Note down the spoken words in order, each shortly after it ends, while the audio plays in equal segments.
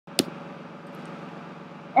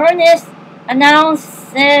Ernest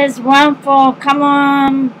announces run for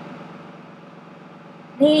common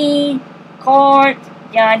court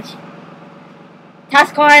judge.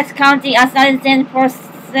 Tuscarawas County Assistant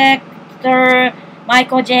Prosecutor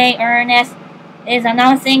Michael J. Ernest is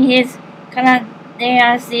announcing his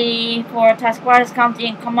candidacy for Tuscarawas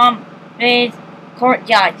County Common Pleas Court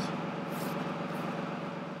Judge.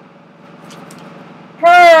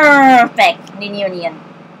 Perfect reunion.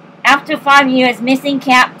 After 5 years, missing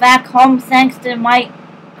cat back home thanks to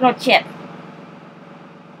microchip.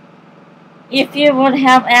 If you would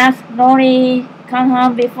have asked Lori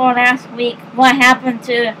Cunningham before last week what happened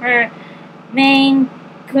to her Maine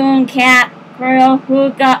Coon cat Pearl,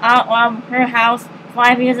 who got out of her house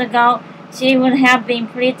 5 years ago, she would have been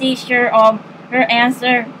pretty sure of her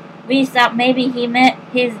answer. We thought maybe he met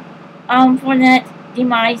his unfortunate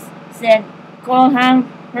demise, said Cohan,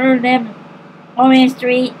 who lived Orange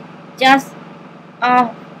Street, just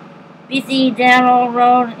off busy Darrow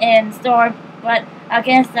Road and store, but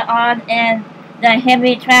against the odds and the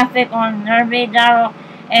heavy traffic on nearby Darrow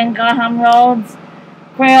and Graham roads.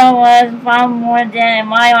 Quail was found more than a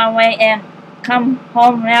mile away and come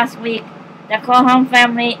home last week. The Cohan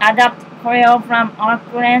family adopted Quail from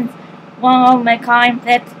Auckland, one of my kind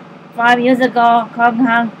pets 5 years ago.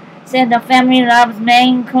 Cohan said the family loves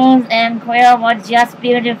Maine Coons and Quail was just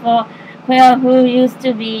beautiful. Quail, who used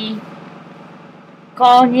to be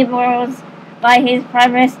called Nibbles by his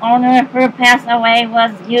previous owner, who passed away,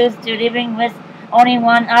 was used to living with only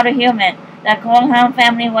one other human. The Cohan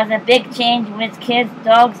family was a big change with kids,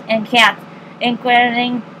 dogs, and cats,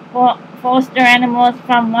 including foster animals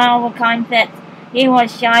from one-of-a-kind pets. He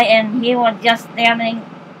was shy and he was just starting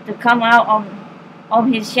to come out of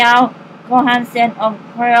his shell. Cohan said of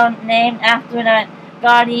Quail, named after the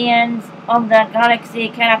Guardians of the Galaxy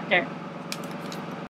character.